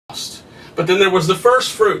But then there was the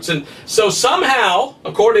first fruits. And so somehow,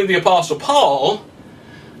 according to the Apostle Paul,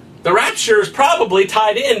 the rapture is probably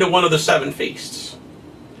tied into one of the 7 feasts.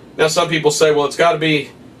 Now some people say, well, it's got to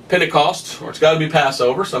be Pentecost, or it's got to be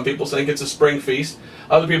Passover. Some people think it's a spring feast.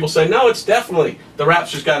 Other people say, no, it's definitely, the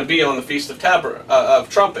rapture's got to be on the Feast of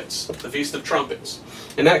Trumpets, the Feast of Trumpets.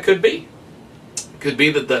 And that could be. It could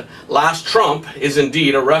be that the last trump is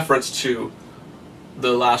indeed a reference to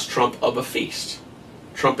the last trump of a feast.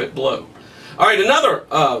 Trumpet blow. All right,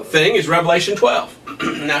 another thing is Revelation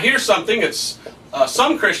 12. Now here's something that's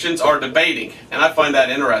some Christians are debating, and I find that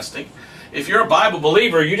interesting. If you're a Bible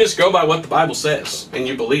believer, you just go by what the Bible says, and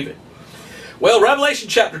you believe it. Well, Revelation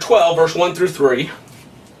chapter 12, verse 1 through 3,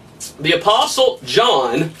 the Apostle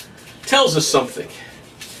John tells us something.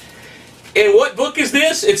 And what book is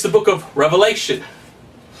this? It's the book of Revelation,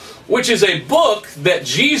 which is a book that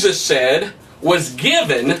Jesus said was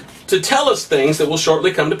given to tell us things that will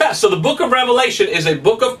shortly come to pass. So the book of Revelation is a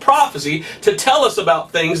book of prophecy to tell us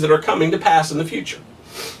about things that are coming to pass in the future.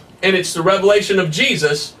 And it's the revelation of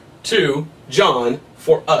Jesus to John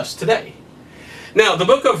for us today. Now, the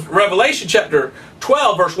book of Revelation, chapter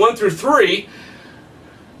 12, verse 1 through 3,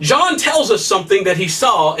 John tells us something that he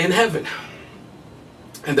saw in heaven.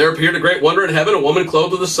 And there appeared a great wonder in heaven, a woman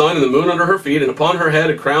clothed with the sun and the moon under her feet, and upon her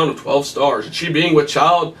head a crown of 12 stars. And she being with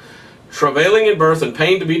child, travailing in birth and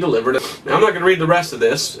pain to be delivered. Now, I'm not going to read the rest of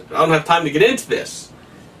this. I don't have time to get into this.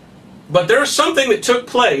 But there's something that took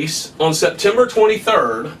place on September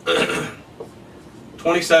 23rd,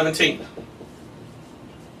 2017.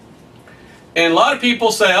 And a lot of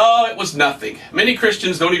people say, oh, it was nothing. Many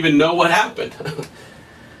Christians don't even know what happened.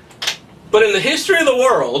 But in the history of the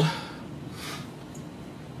world,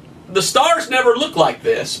 the stars never looked like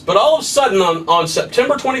this. But all of a sudden, on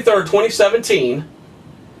September 23rd, 2017,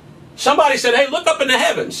 somebody said, hey, look up in the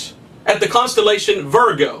heavens at the constellation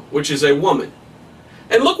Virgo, which is a woman.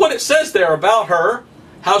 And look what it says there about her,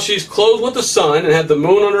 how she's clothed with the sun and had the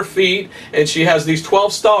moon on her feet, and she has these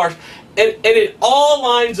 12 stars. And it all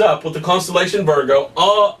lines up with the constellation Virgo,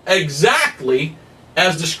 exactly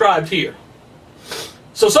as described here.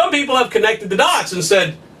 So some people have connected the dots and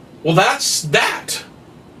said, well, that's that.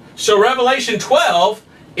 So Revelation 12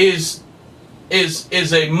 is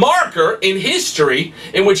a marker in history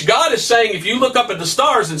in which God is saying, if you look up at the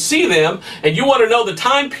stars and see them, and you want to know the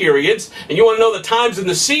time periods, and you want to know the times and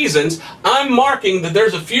the seasons, I'm marking that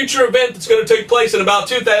there's a future event that's going to take place in about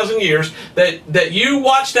 2,000 years, that you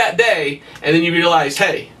watch that day, and then you realize,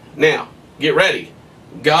 hey, now, get ready.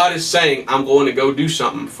 God is saying, I'm going to go do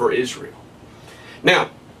something for Israel.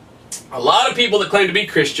 Now, a lot of people that claim to be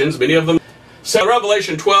Christians, many of them say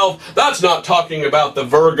Revelation 12, that's not talking about the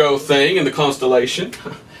Virgo thing in the constellation.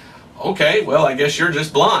 Okay, well, I guess you're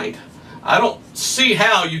just blind. I don't see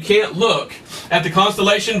how you can't look at the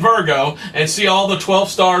constellation Virgo and see all the 12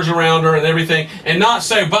 stars around her and everything and not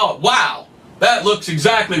say, well, wow, that looks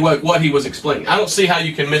exactly what he was explaining. I don't see how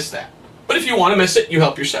you can miss that. But if you want to miss it, you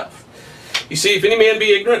help yourself. You see, if any man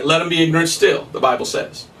be ignorant, let him be ignorant still, the Bible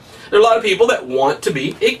says. There are a lot of people that want to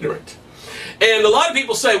be ignorant. And a lot of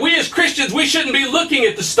people say, we as Christians, we shouldn't be looking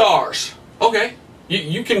at the stars. Okay,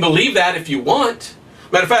 you can believe that if you want.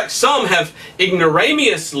 Matter of fact, some have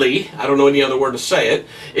ignoramusously, I don't know any other word to say it,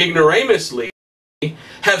 ignoramusously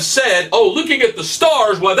have said, oh, looking at the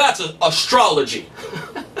stars, well, that's astrology.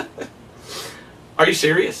 Are you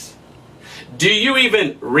serious? Do you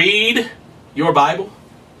even read your Bible?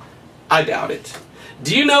 I doubt it.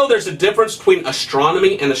 Do you know there's a difference between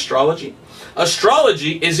astronomy and astrology?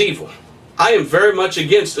 Astrology is evil. I am very much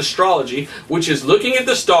against astrology, which is looking at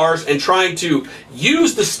the stars and trying to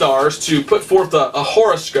use the stars to put forth a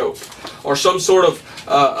horoscope or some sort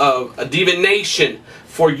of a divination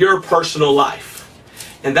for your personal life.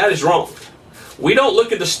 And that is wrong. We don't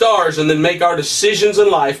look at the stars and then make our decisions in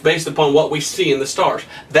life based upon what we see in the stars.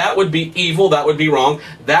 That would be evil. That would be wrong.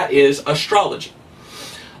 That is astrology.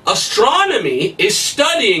 Astronomy is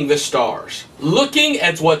studying the stars, looking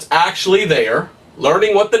at what's actually there,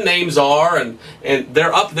 learning what the names are, and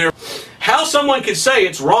they're up there. How someone could say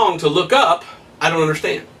it's wrong to look up, I don't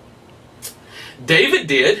understand. David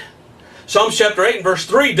did. Psalms chapter 8 and verse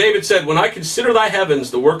 3, David said, when I consider thy heavens,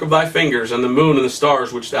 the work of thy fingers, and the moon and the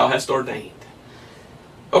stars which thou hast ordained.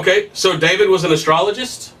 Okay, so David was an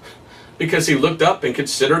astrologist because he looked up and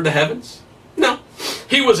considered the heavens? No.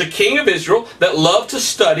 He was a king of Israel that loved to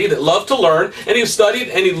study, that loved to learn, and he studied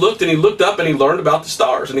and he looked up and he learned about the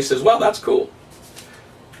stars. And he says, well, that's cool.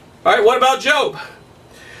 All right, what about Job?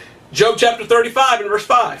 Job chapter 35 and verse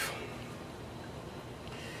 5.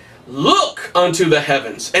 Look unto the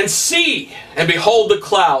heavens and see, and behold the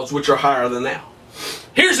clouds which are higher than thou.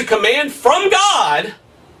 Here's a command from God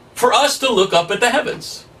for us to look up at the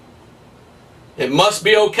heavens. It must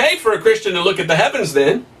be okay for a Christian to look at the heavens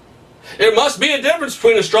then. There must be a difference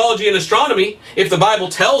between astrology and astronomy if the Bible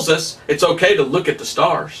tells us it's okay to look at the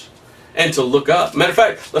stars and to look up. Matter of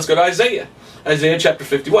fact, let's go to Isaiah. Isaiah chapter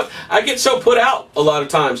 51. I get so put out a lot of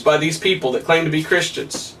times by these people that claim to be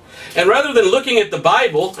Christians. And rather than looking at the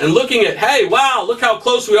Bible and looking at, hey, wow, look how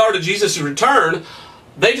close we are to Jesus' return,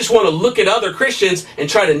 they just want to look at other Christians and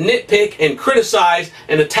try to nitpick and criticize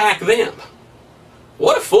and attack them.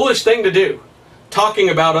 What a foolish thing to do, talking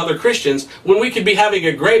about other Christians when we could be having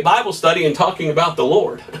a great Bible study and talking about the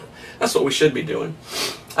Lord. That's what we should be doing.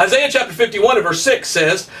 Isaiah chapter 51 and verse 6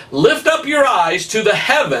 says, "Lift up your eyes to the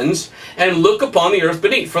heavens and look upon the earth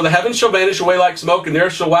beneath. For the heavens shall vanish away like smoke, and the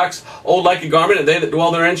earth shall wax old like a garment, and they that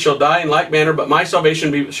dwell therein shall die in like manner. But my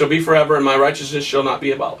salvation shall be forever, and my righteousness shall not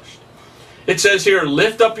be abolished." It says here,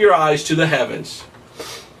 lift up your eyes to the heavens.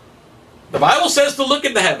 The Bible says to look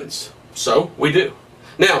at the heavens. So we do.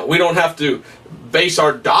 Now, we don't have to base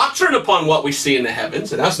our doctrine upon what we see in the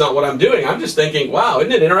heavens, and that's not what I'm doing. I'm just thinking, wow,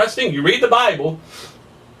 isn't it interesting? You read the Bible,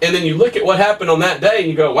 and then you look at what happened on that day, and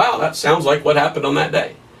you go, wow, that sounds like what happened on that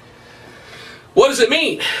day. What does it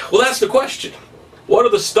mean? Well, that's the question. What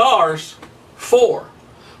are the stars for?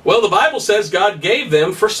 Well, the Bible says God gave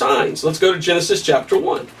them for signs. Let's go to Genesis chapter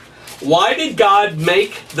 1. Why did God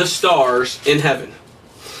make the stars in heaven?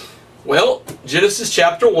 Well, Genesis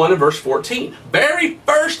chapter 1 and verse 14. Very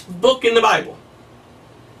first book in the Bible.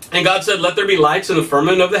 "And God said, Let there be lights in the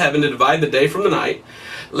firmament of the heaven to divide the day from the night.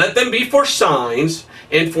 Let them be for signs,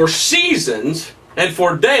 and for seasons, and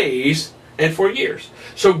for days, and for years."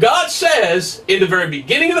 So God says, in the very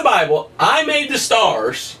beginning of the Bible, I made the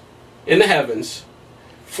stars in the heavens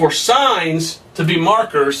for signs to be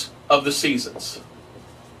markers of the seasons.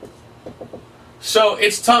 So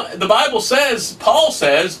the Bible says, Paul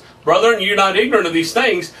says, "Brethren, you're not ignorant of these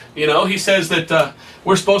things." You know, he says that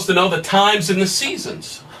we're supposed to know the times and the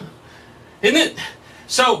seasons. Isn't it?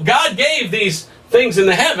 So God gave these things in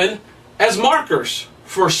the heaven as markers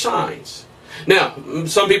for signs. Now,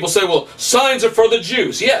 some people say, well, signs are for the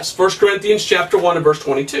Jews. Yes, 1 Corinthians chapter 1 and verse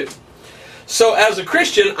 22. So as a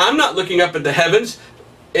Christian, I'm not looking up at the heavens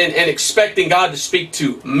and expecting God to speak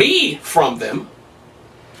to me from them.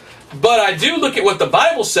 But I do look at what the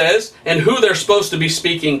Bible says and who they're supposed to be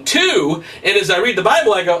speaking to. And as I read the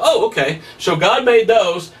Bible, I go, oh, okay. So God made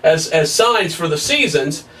those as signs for the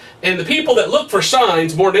seasons. And the people that look for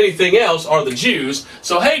signs more than anything else are the Jews.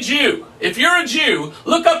 So, hey, Jew, if you're a Jew,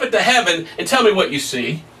 look up at the heaven and tell me what you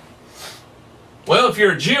see. Well, if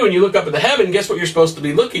you're a Jew and you look up at the heaven, guess what you're supposed to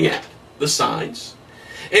be looking at? The signs.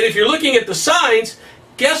 And if you're looking at the signs,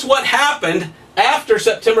 guess what happened after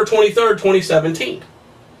September 23rd, 2017?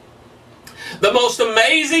 The most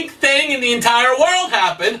amazing thing in the entire world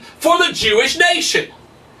happened for the Jewish nation.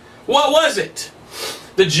 What was it?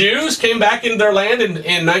 The Jews came back into their land in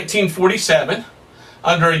 1947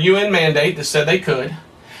 under a UN mandate that said they could.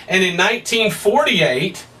 And in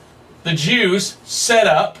 1948, the Jews set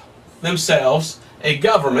up themselves a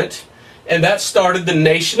government, and that started the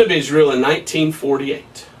nation of Israel in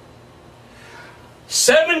 1948.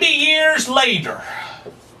 70 years later,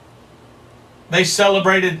 they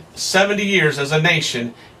celebrated 70 years as a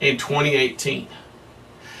nation in 2018.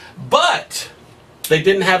 But they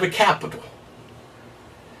didn't have a capital.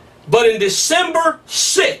 But in December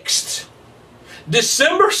 6th,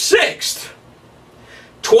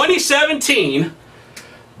 2017,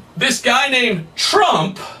 this guy named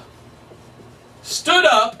Trump stood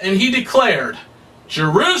up and he declared,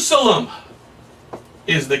 Jerusalem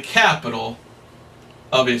is the capital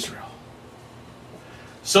of Israel.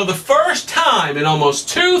 So the first time in almost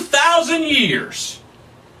 2,000 years,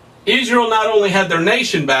 Israel not only had their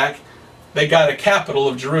nation back, they got a capital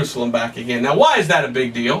of Jerusalem back again. Now, why is that a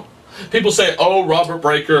big deal? People say, oh, Robert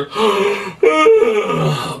Breaker,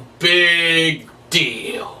 big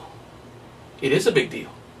deal. It is a big deal.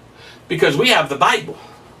 Because we have the Bible.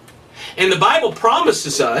 And the Bible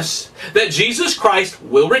promises us that Jesus Christ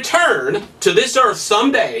will return to this earth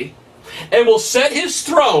someday and will set his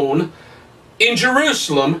throne in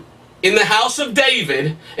Jerusalem, in the house of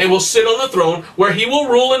David, and will sit on the throne where he will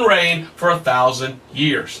rule and reign for 1,000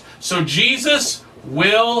 years. So Jesus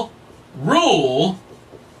will rule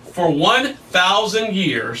for 1,000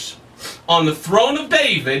 years on the throne of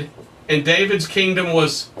David, and David's kingdom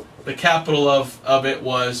was, the capital of it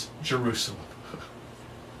was Jerusalem.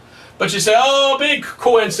 But you say, oh, big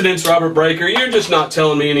coincidence, Robert Breaker. You're just not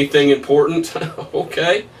telling me anything important.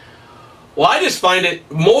 Okay. Well, I just find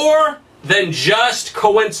it more than just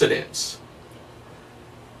coincidence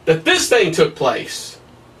that this thing took place.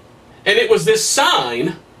 And it was this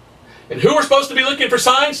sign. And who are supposed to be looking for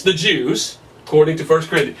signs? The Jews, according to 1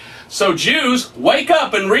 Corinthians. So Jews, wake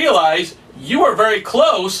up and realize you are very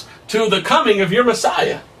close to the coming of your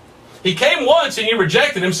Messiah. He came once and you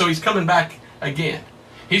rejected him, so he's coming back again.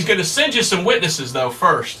 He's going to send you some witnesses, though,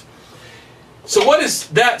 first. So what is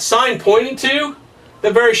that sign pointing to?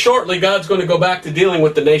 That very shortly God's going to go back to dealing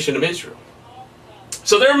with the nation of Israel.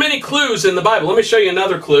 So there are many clues in the Bible. Let me show you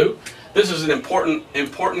another clue. This is an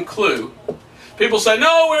important clue. People say,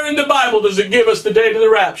 nowhere in the Bible does it give us the date of the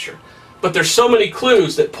rapture. But there's so many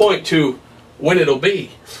clues that point to when it'll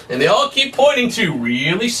be. And they all keep pointing to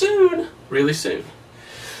really soon. Really soon.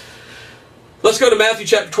 Let's go to Matthew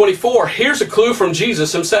chapter 24. Here's a clue from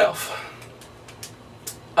Jesus himself.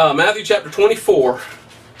 Matthew chapter 24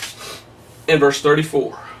 and verse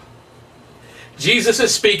 34. Jesus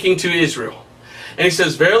is speaking to Israel. And he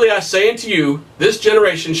says, verily I say unto you, this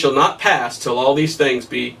generation shall not pass till all these things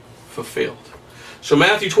be fulfilled. So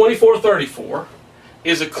Matthew 24:34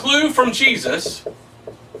 is a clue from Jesus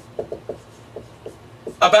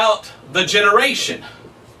about the generation.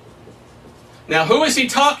 Now, who is he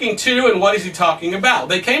talking to and what is he talking about?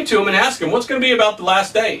 They came to him and asked him, what's going to be about the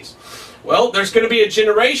last days? Well, there's going to be a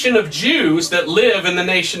generation of Jews that live in the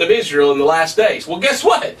nation of Israel in the last days. Well, guess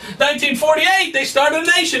what? 1948, they started a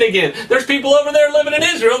nation again. There's people over there living in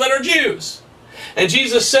Israel that are Jews. And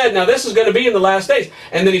Jesus said, now this is going to be in the last days.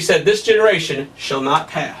 And then he said, this generation shall not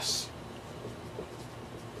pass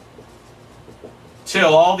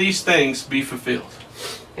till all these things be fulfilled.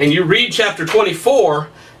 And you read chapter 24,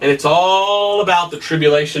 and it's all about the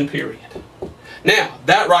tribulation period. Now,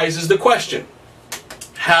 that raises the question.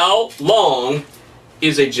 How long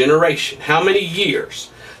is a generation? How many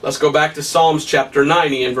years? Let's go back to Psalms chapter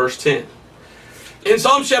 90 and verse 10. In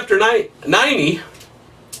Psalms chapter 90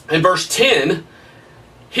 and verse 10,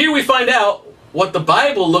 here we find out what the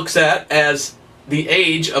Bible looks at as the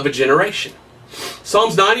age of a generation.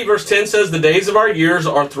 Psalms 90 verse 10 says, the days of our years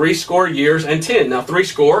are 60 years and 10. Now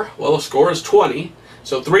 60, well, a score is 20.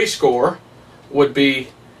 So 60 would be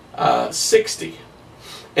 60.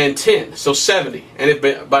 And 10, so 70. And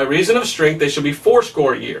if by reason of strength they shall be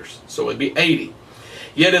 80 years, so it would be 80.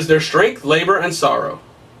 Yet is their strength labor and sorrow,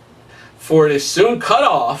 for it is soon cut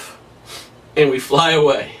off, and we fly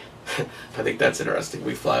away. I think that's interesting,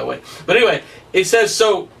 we fly away. But anyway, it says,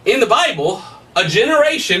 so in the Bible, a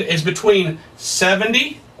generation is between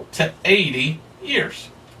 70 to 80 years.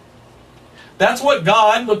 That's what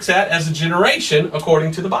God looks at as a generation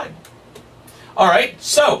according to the Bible. Alright,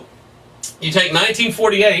 so you take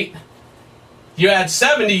 1948, you add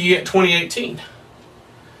 70, you get 2018.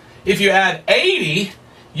 If you add 80,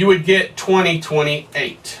 you would get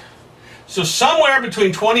 2028. So somewhere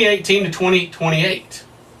between 2018 to 2028.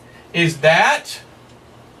 Is that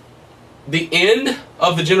the end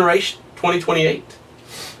of the generation, 2028?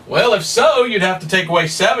 Well, if so, you'd have to take away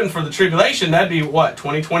 7 for the tribulation. That'd be what,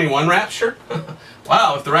 2021 rapture?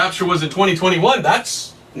 Wow, if the rapture was in 2021,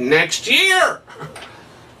 that's next year.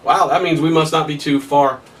 Wow, that means we must not be too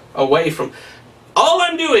far away from... All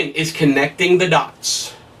I'm doing is connecting the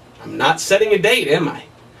dots. I'm not setting a date, am I?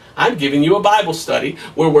 I'm giving you a Bible study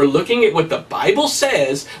where we're looking at what the Bible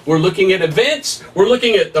says. We're looking at events. We're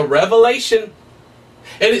looking at the revelation.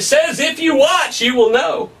 And it says, if you watch, you will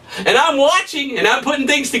know. And I'm watching, and I'm putting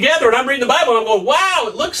things together, and I'm reading the Bible, and I'm going, wow,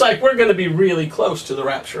 it looks like we're going to be really close to the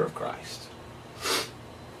rapture of Christ.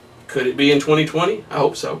 Could it be in 2020? I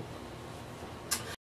hope so.